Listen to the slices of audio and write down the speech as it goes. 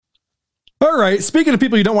All right, speaking of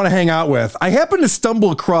people you don't want to hang out with, I happened to stumble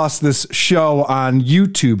across this show on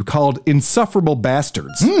YouTube called Insufferable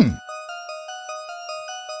Bastards.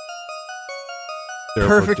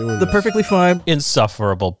 Perfectly fine.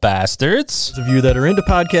 Insufferable Bastards. Those of you that are into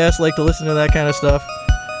podcasts like to listen to that kind of stuff.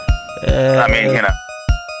 I mean, you know.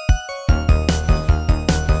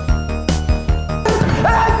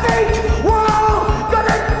 I think we're all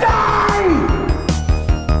gonna die!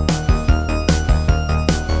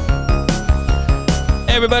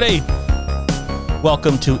 Hey everybody,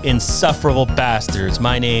 welcome to Insufferable Bastards.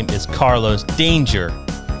 My name is Carlos Danger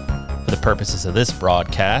for the purposes of this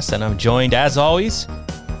broadcast, and I'm joined, as always,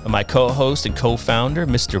 by my co-host and co-founder,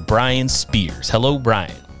 Mr. Brian Spears. Hello,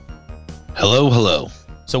 Brian. Hello.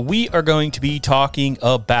 So we are going to be talking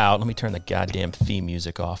about, let me turn the goddamn theme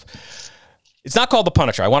music off. It's not called The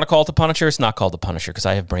Punisher. I want to call it The Punisher. It's not called The Punisher because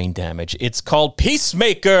I have brain damage. It's called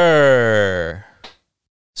Peacemaker,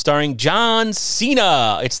 starring John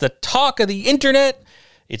Cena. It's the talk of the internet.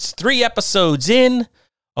 It's 3 episodes in.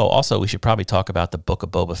 Oh, also, we should probably talk about the Book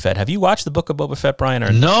of Boba Fett. Have you watched the Book of Boba Fett, Brian?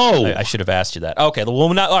 Or no. I should have asked you that. Okay,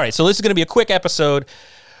 all right, so this is going to be a quick episode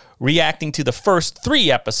reacting to the first 3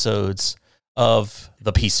 episodes of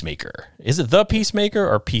The Peacemaker. Is it The Peacemaker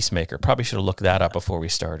or Peacemaker? Probably should have looked that up before we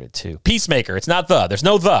started, too. Peacemaker. It's not The. There's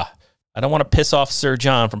no The. I don't want to piss off Sir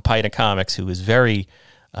John from Python Comics, who is very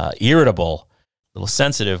irritable, a little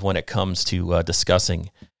sensitive when it comes to discussing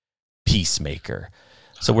Peacemaker.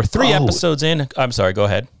 So we're 3 episodes in. I'm sorry, go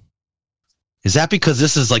ahead. Is that because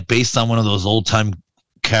this is like based on one of those old time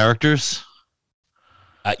characters?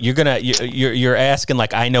 You're asking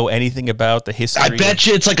like I know anything about the history. I bet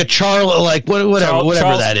you it's like a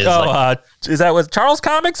whatever that is. Is that what Charles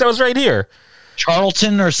Comics? That was right here.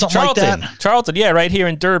 Charlton or something like that? Charlton, yeah, right here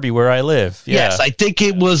in Derby where I live. Yeah. Yes, I think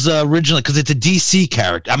it was originally because it's a DC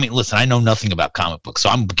character. I mean, listen, I know nothing about comic books, so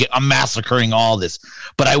I'm massacring all this.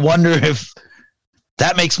 But I wonder if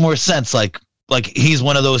that makes more sense. Like he's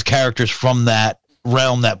one of those characters from that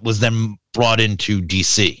realm that was then brought into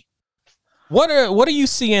DC. What are you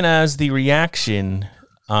seeing as the reaction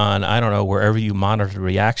on, I don't know, wherever you monitor the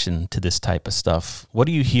reaction to this type of stuff? What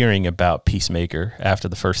are you hearing about Peacemaker after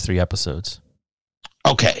the first 3 episodes?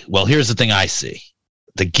 Okay, well, here's the thing I see.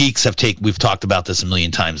 The geeks we've talked about this a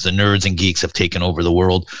million times. The nerds and geeks have taken over the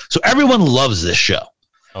world. So everyone loves this show.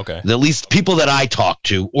 Okay. At least people that I talk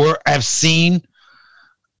to or have seen.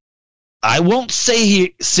 I won't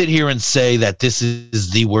sit here and say that this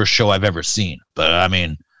is the worst show I've ever seen. But, I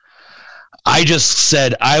mean, I just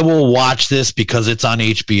said I will watch this because it's on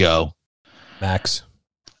HBO Max.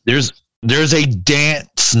 There's a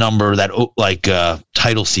dance number that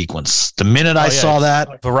title sequence. The minute I saw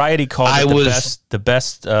that, Variety called it the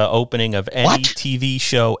best opening of any TV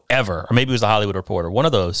show ever, or maybe it was the Hollywood Reporter. One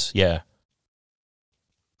of those, yeah.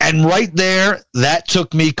 And right there, that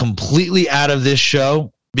took me completely out of this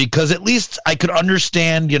show because at least I could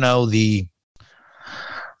understand, the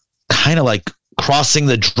kind of like crossing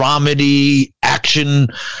the dramedy action,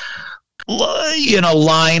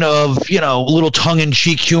 line of, little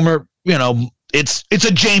tongue-in-cheek humor. It's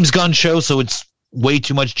a James Gunn show, so it's way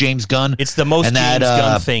too much James Gunn. It's the most James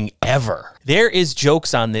Gunn thing ever. There is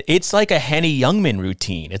jokes on the. It's like a Henny Youngman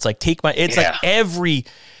routine. It's like it's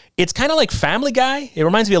kind of like Family Guy. It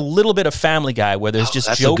reminds me a little bit of Family Guy, where there's just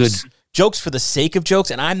jokes for the sake of jokes,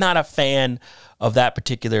 and I'm not a fan of that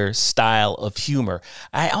particular style of humor.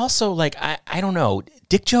 I also I don't know,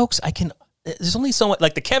 dick jokes. There's only so much,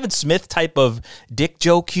 like the Kevin Smith type of dick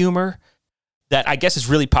joke humor that I guess is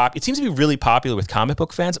really it seems to be really popular with comic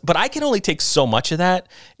book fans, but I can only take so much of that.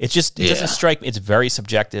 It doesn't strike me. It's very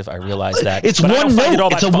subjective. I realize that. It's one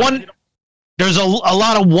note. There's a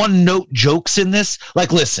lot of one note jokes in this.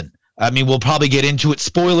 Like, listen, I mean, we'll probably get into it.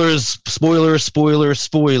 Spoilers. That's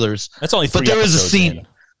only 3 But there is a scene.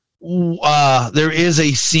 There is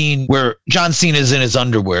a scene where John Cena is in his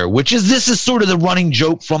underwear, this is sort of the running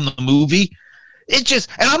joke from the movie. And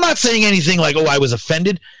I'm not saying anything like, I was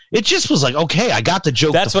offended. It just was like, okay, I got the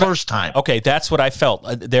joke first time. Okay, that's what I felt.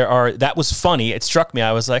 That was funny. It struck me.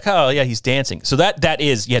 I was like, oh yeah, he's dancing. So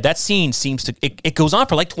that scene seems to, it goes on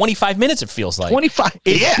for like 25 minutes, it feels like. 25,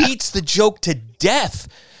 It beats the joke to death.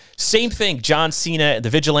 Same thing, John Cena, the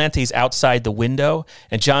vigilante's outside the window,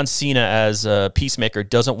 and John Cena as a Peacemaker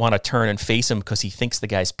doesn't want to turn and face him because he thinks the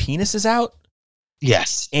guy's penis is out.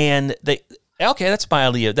 Yes. And that's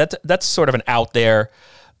mildly, that's sort of an out there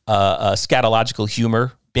scatological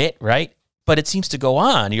humor bit, right? But it seems to go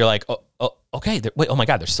on. You're like, okay, wait, oh my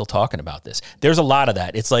God, they're still talking about this. There's a lot of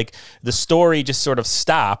that. It's like the story just sort of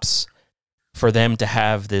stops for them to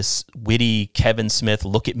have this witty Kevin Smith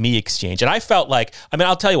look at me exchange. And I felt like, I mean,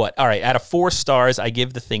 I'll tell you what, all right, out of 4 stars, I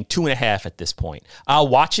give the thing 2.5 at this point. I'll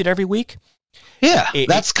watch it every week. Yeah,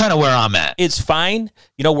 that's kind of where I'm at. It's fine.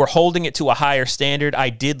 You know, we're holding it to a higher standard. I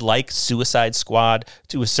did like Suicide Squad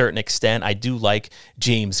to a certain extent. I do like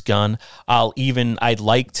James Gunn.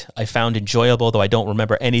 I found enjoyable, though I don't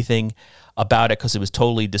remember anything about it because it was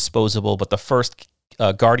totally disposable. But the first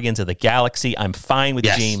Guardians of the Galaxy, I'm fine with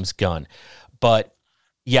James Gunn. But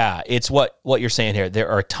yeah, it's what you're saying here. There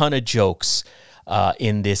are a ton of jokes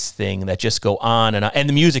in this thing that just go on and on. And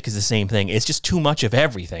the music is the same thing. It's just too much of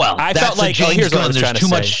everything. Well, I felt like, here's what I was trying to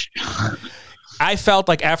say. I felt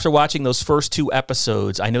like after watching those first 2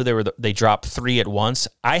 episodes, I know they dropped 3 at once.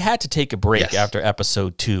 I had to take a break after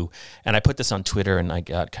episode 2, and I put this on Twitter, and I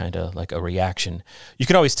got kind of like a reaction. You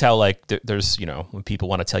can always tell, like, there's, you know, when people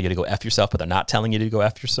want to tell you to go F yourself, but they're not telling you to go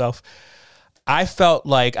F yourself. I felt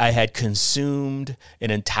like I had consumed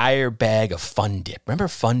an entire bag of Fun Dip. Remember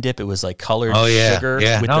Fun Dip? It was like colored sugar.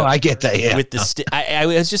 Yeah, I get that. Yeah, with the I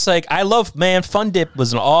was just like, Fun Dip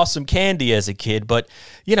was an awesome candy as a kid, but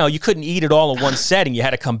you know, you couldn't eat it all in one setting. You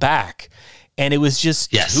had to come back, and it was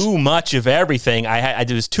just too much of everything.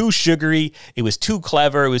 It was too sugary. It was too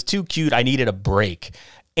clever. It was too cute. I needed a break.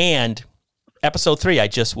 And episode 3, I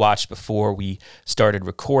just watched before we started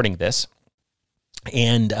recording this.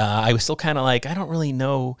 And I was still kind of like, I don't really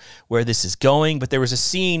know where this is going. But there was a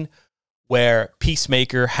scene where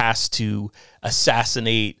Peacemaker has to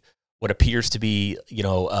assassinate what appears to be, you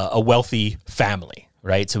know, a wealthy family,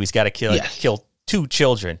 right? So he's got to kill 2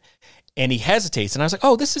 children. And he hesitates. And I was like,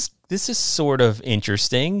 oh, this is sort of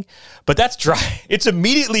interesting. But that's dry. It's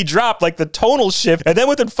immediately dropped, like the tonal shift. And then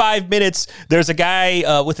within 5 minutes, there's a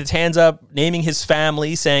guy with his hands up, naming his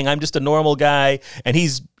family, saying, I'm just a normal guy. And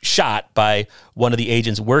he's shot by one of the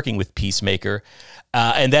agents working with Peacemaker.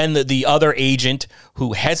 And then the other agent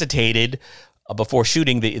who hesitated before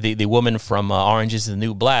shooting the woman from Orange is the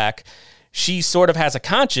New Black, she sort of has a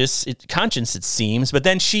conscience, it seems. But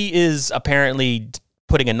then she is apparently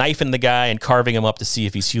putting a knife in the guy and carving him up to see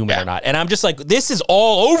if he's human or not. And I'm just like, this is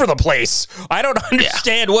all over the place. I don't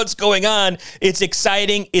understand what's going on. It's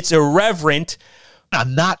exciting. It's irreverent.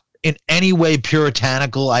 I'm not in any way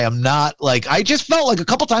puritanical. I am not like, I just felt like a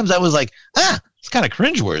couple times I was like, it's kind of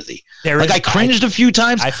cringeworthy. I cringed a few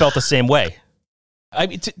times. I felt the same way. I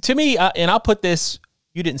mean, to me, and I'll put this,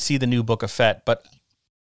 you didn't see the new Book of Fett, but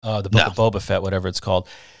the Book of Boba Fett, whatever it's called.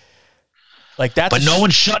 Like that's but no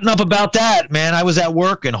one's shutting up about that, man. I was at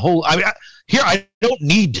work and I don't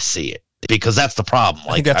need to see it because that's the problem.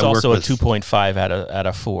 I think that's also a 2.5 out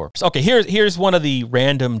of 4. So, okay, here's one of the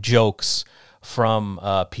random jokes from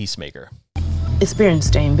Peacemaker. It's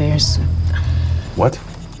Berenstain Bears. What?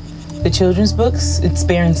 The children's books. It's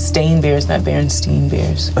Berenstain Bears, not Berenstein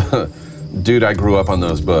Bears. Dude, I grew up on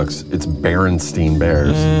those books. It's Berenstein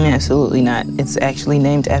Bears. Absolutely not. It's actually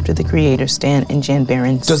named after the creator, Stan and Jen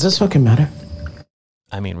Berens. Does this fucking matter?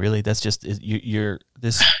 I mean, really, that's just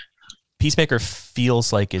this Peacemaker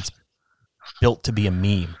feels like it's built to be a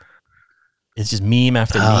meme. It's just meme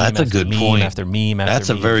after meme. That's a good point. After meme after That's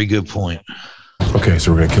meme. a very good point. Okay,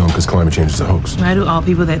 so we're gonna kill him because climate change is a hoax. Why do all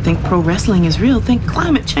people that think pro wrestling is real think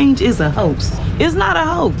climate change is a hoax? It's not a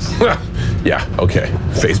hoax. Yeah, okay.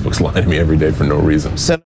 Facebook's lying to me every day for no reason.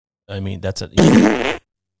 I mean, there's a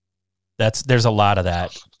lot of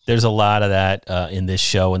that. There's a lot of that in this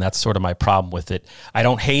show, and that's sort of my problem with it. I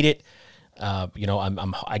don't hate it.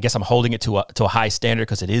 I guess I'm holding it to a high standard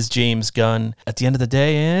because it is James Gunn. At the end of the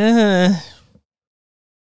day,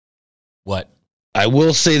 what? I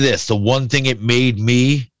will say this: the one thing it made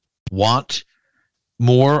me want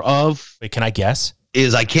more of. Wait, can I guess?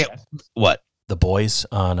 Is I can't. What? The Boys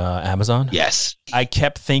on Amazon? Yes. I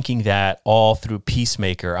kept thinking that all through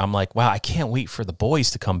Peacemaker. I'm like, wow, I can't wait for The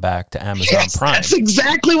Boys to come back to Amazon Prime. That's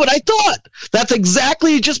exactly what I thought.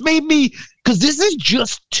 It just made me, because this is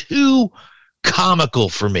just too comical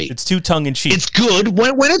for me. It's too tongue-in-cheek. It's good.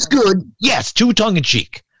 When it's good, yes, too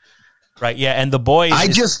tongue-in-cheek. Right, yeah, and The Boys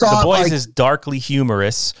The Boys is darkly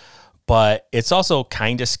humorous, but it's also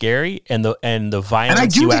kind of scary, and the violence and I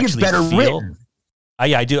do you think actually it's better feel. Written.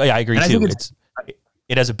 I do. I agree and too.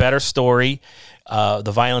 It has a better story.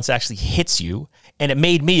 The violence actually hits you, and it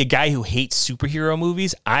made me, a guy who hates superhero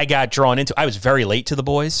movies, I got drawn into. I was very late to The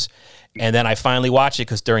Boys, and then I finally watched it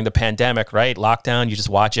because during the pandemic, right, lockdown, you just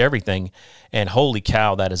watch everything, and holy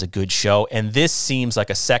cow, that is a good show. And this seems like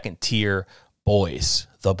a second tier Boys,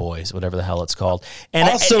 The Boys, whatever the hell it's called. And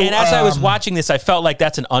also, and as I was watching this, I felt like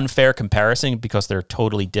that's an unfair comparison because they're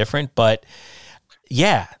totally different, but.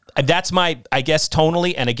 Yeah, That's my, I guess,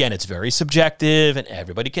 tonally. And again, it's very subjective and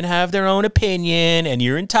everybody can have their own opinion and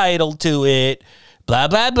you're entitled to it, blah,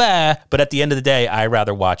 blah, blah. But at the end of the day, I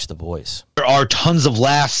rather watch The Boys. There are tons of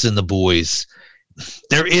laughs in The Boys.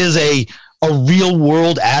 There is a real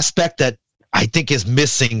world aspect that I think is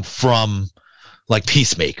missing from like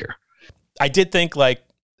Peacemaker. I did think like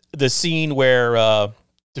the scene where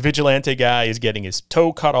the vigilante guy is getting his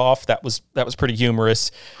toe cut off. That was pretty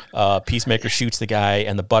humorous. Peacemaker shoots the guy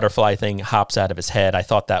and the butterfly thing hops out of his head. I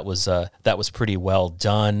thought that was pretty well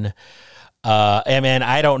done. And man,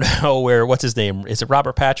 I don't know what's his name? Is it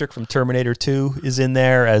Robert Patrick from Terminator 2 is in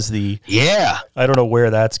there as the... Yeah. I don't know where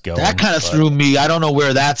that's going. That kind of threw me. I don't know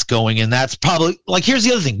where that's going. And that's probably like, here's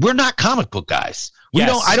the other thing. We're not comic book guys.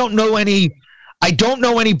 I don't know any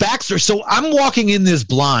backstory. So I'm walking in this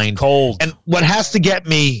blind. Cold. And what has to get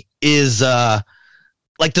me is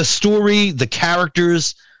like the story, the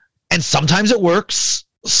characters, and sometimes it works.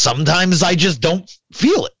 Sometimes I just don't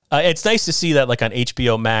feel it. It's nice to see that, like on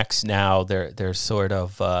HBO Max now, they're sort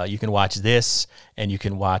of you can watch this and you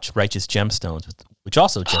can watch Righteous Gemstones, which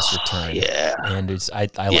also just returned. Yeah, and I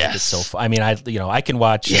like it so. I mean, I can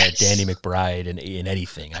watch Danny McBride in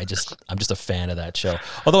anything. I'm just a fan of that show.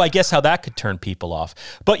 Although I guess how that could turn people off.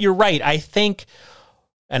 But you're right. I think,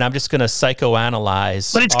 and I'm just gonna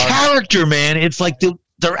psychoanalyze. But it's character, man. It's like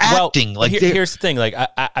they're acting. Well, here's the thing. Like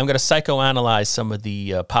I'm going to psychoanalyze some of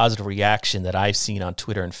the positive reaction that I've seen on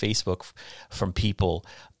Twitter and Facebook from people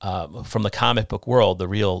from the comic book world, the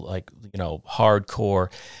real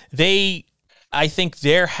hardcore. I think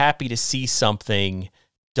they're happy to see something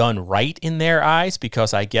done right in their eyes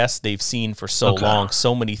because I guess they've seen for so long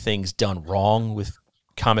so many things done wrong with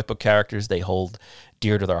comic book characters they hold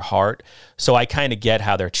dear to their heart. So I kind of get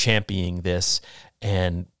how they're championing this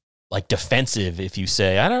and like defensive if you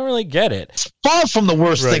say, I don't really get it. It's far from the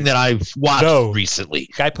worst thing that I've watched recently.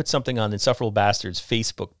 Guy put something on Insufferable Bastards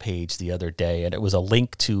Facebook page the other day, and it was a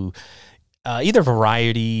link to either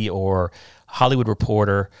Variety or Hollywood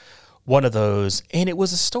Reporter, one of those, and it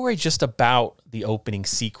was a story just about the opening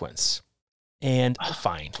sequence. And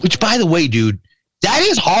fine. Which, by the way, dude, that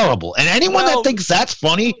is horrible. And anyone that thinks that's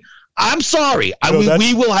funny, I'm sorry.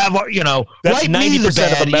 We will have, that's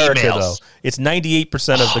 90% of America, emails. though. It's 98%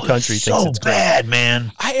 of the country thinks it's great. Bad,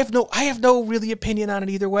 man. I have no really opinion on it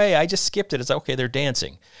either way. I just skipped it. It's like, okay, they're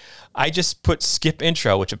dancing. I just put skip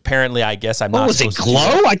intro, which apparently I guess I'm not supposed to do. What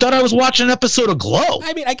was it, Glow? I thought I was watching an episode of Glow.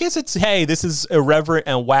 I mean, I guess it's, hey, this is irreverent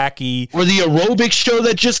and wacky. Or the aerobic show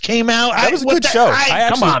that just came out. That was a good show. I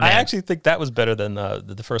I actually think that was better than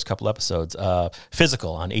the first couple episodes.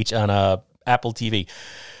 Physical on Apple TV.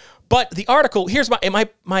 But the article, here's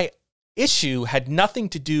my issue had nothing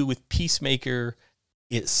to do with Peacemaker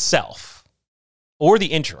itself or the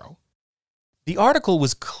intro. The article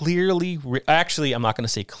was clearly, actually, I'm not going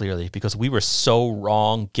to say clearly because we were so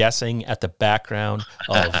wrong guessing at the background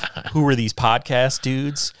of who were these podcast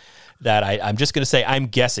dudes that I'm just going to say I'm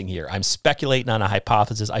guessing here. I'm speculating on a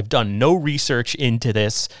hypothesis. I've done no research into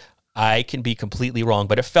this. I can be completely wrong,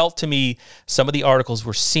 but it felt to me some of the articles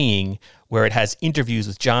we're seeing where it has interviews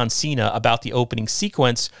with John Cena about the opening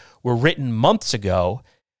sequence were written months ago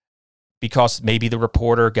because maybe the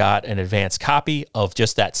reporter got an advance copy of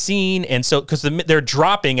just that scene. And so, because they're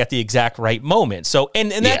dropping at the exact right moment. So,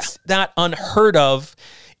 and that's not unheard of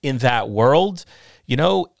in that world.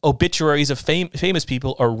 Obituaries of famous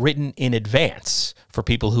people are written in advance for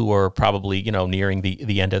people who are probably, nearing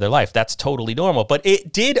the end of their life. That's totally normal. But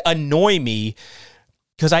it did annoy me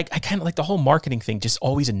because I kind of like the whole marketing thing just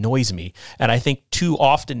always annoys me. And I think too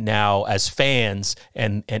often now as fans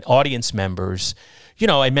and audience members,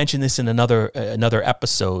 I mentioned this in another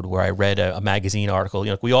episode where I read a magazine article.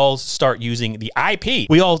 We all start using the IP.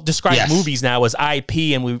 We all describe movies now as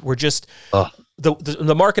IP, and we're just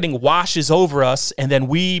the marketing washes over us, and then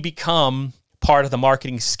we become part of the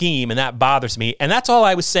marketing scheme, and that bothers me. And that's all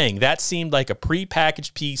I was saying. That seemed like a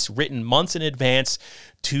prepackaged piece written months in advance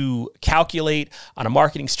to calculate on a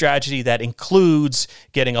marketing strategy that includes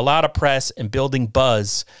getting a lot of press and building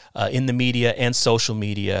buzz in the media and social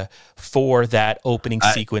media for that opening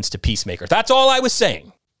sequence to Peacemaker. That's all I was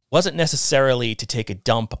saying. Wasn't necessarily to take a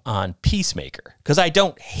dump on Peacemaker, because I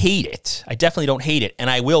don't hate it. I definitely don't hate it, and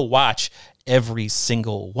I will watch every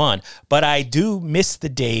single one. But I do miss the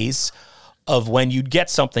days of when you'd get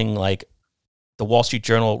something like the Wall Street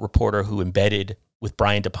Journal reporter who embedded with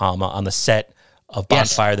Brian De Palma on the set of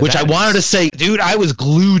Bonfire. Which I wanted to say, dude, I was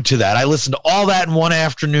glued to that. I listened to all that in one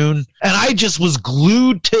afternoon, and I just was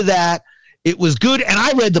glued to that. It was good, and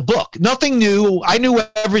I read the book. Nothing new. I knew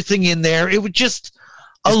everything in there. It was just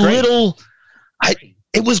it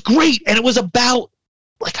was great, and it was about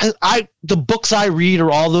like I the books I read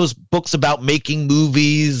are all those books about making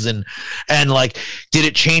movies and like, did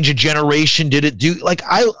it change a generation? Did it do, like,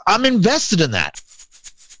 I'm invested in that.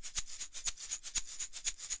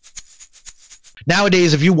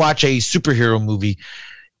 Nowadays, if you watch a superhero movie,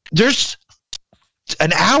 there's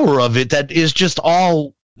an hour of it that is just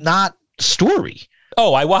all not story.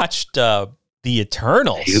 Oh, I watched The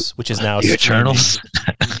Eternals, which is now The Eternals.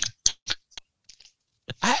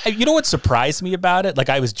 You know what surprised me about it? Like,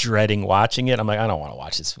 I was dreading watching it. I'm like, I don't want to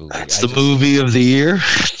watch this movie. It's the movie of the year.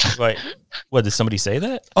 Wait, what, did somebody say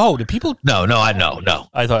that? Oh, did people? No.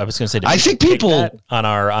 I thought I was going to say. I think people on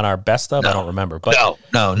our best of. I don't remember. But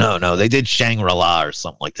no. They did Shangri-La or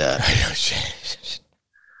something like that.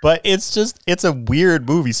 But it's a weird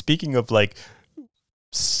movie. Speaking of like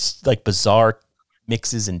bizarre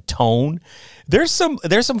mixes in tone, there's some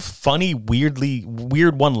funny, weird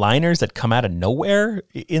one-liners that come out of nowhere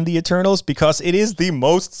in the Eternals, because it is the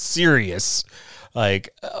most serious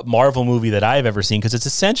Marvel movie that I've ever seen, because it's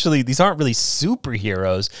essentially, these aren't really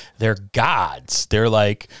superheroes, they're gods. They're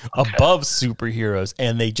like above superheroes,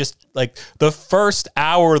 and they just, like, the first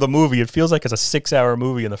hour of the movie, it feels like it's a 6-hour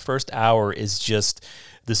movie, and the first hour is just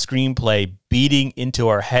the screenplay beating into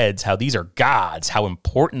our heads how these are gods, how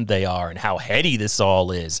important they are, and how heady this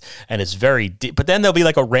all is. And it's very deep. But then there'll be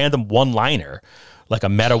like a random one-liner, like a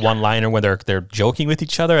meta one-liner where they're joking with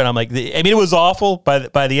each other. And I'm like, I mean, it was awful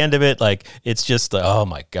by the end of it. Like, it's just, oh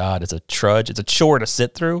my God, it's a trudge. It's a chore to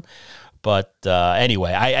sit through. But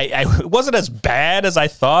anyway, I it wasn't as bad as I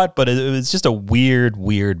thought, but it was just a weird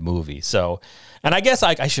movie. So, and I guess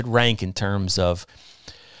I should rank in terms of,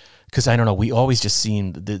 because I don't know, we always just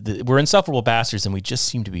seem, we're insufferable bastards, and we just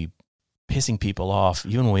seem to be pissing people off,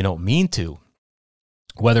 even when we don't mean to,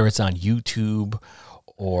 whether it's on YouTube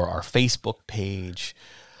or our Facebook page.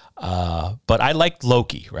 But I liked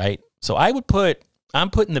Loki, right? So I'm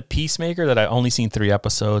putting the Peacemaker, that I've only seen 3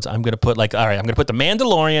 episodes. I'm going to put I'm going to put the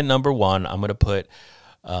Mandalorian number 1. I'm going to put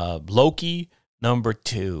Loki number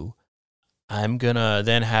 2. I'm going to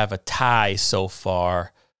then have a tie so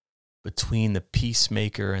far between the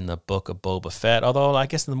Peacemaker and the Book of Boba Fett. Although I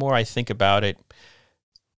guess the more I think about it,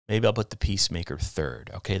 maybe I'll put the Peacemaker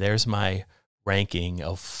 3rd. Okay, there's my ranking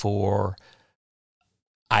of 4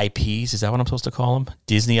 IPs. Is that what I'm supposed to call them?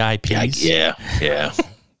 Disney IPs? Yeah.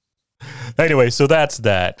 Anyway, so that's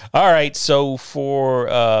that. All right, so for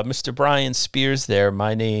Mr. Brian Spears there,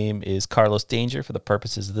 my name is Carlos Danger for the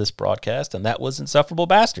purposes of this broadcast, and that was Insufferable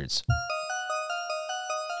Bastards.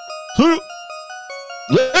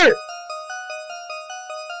 Later.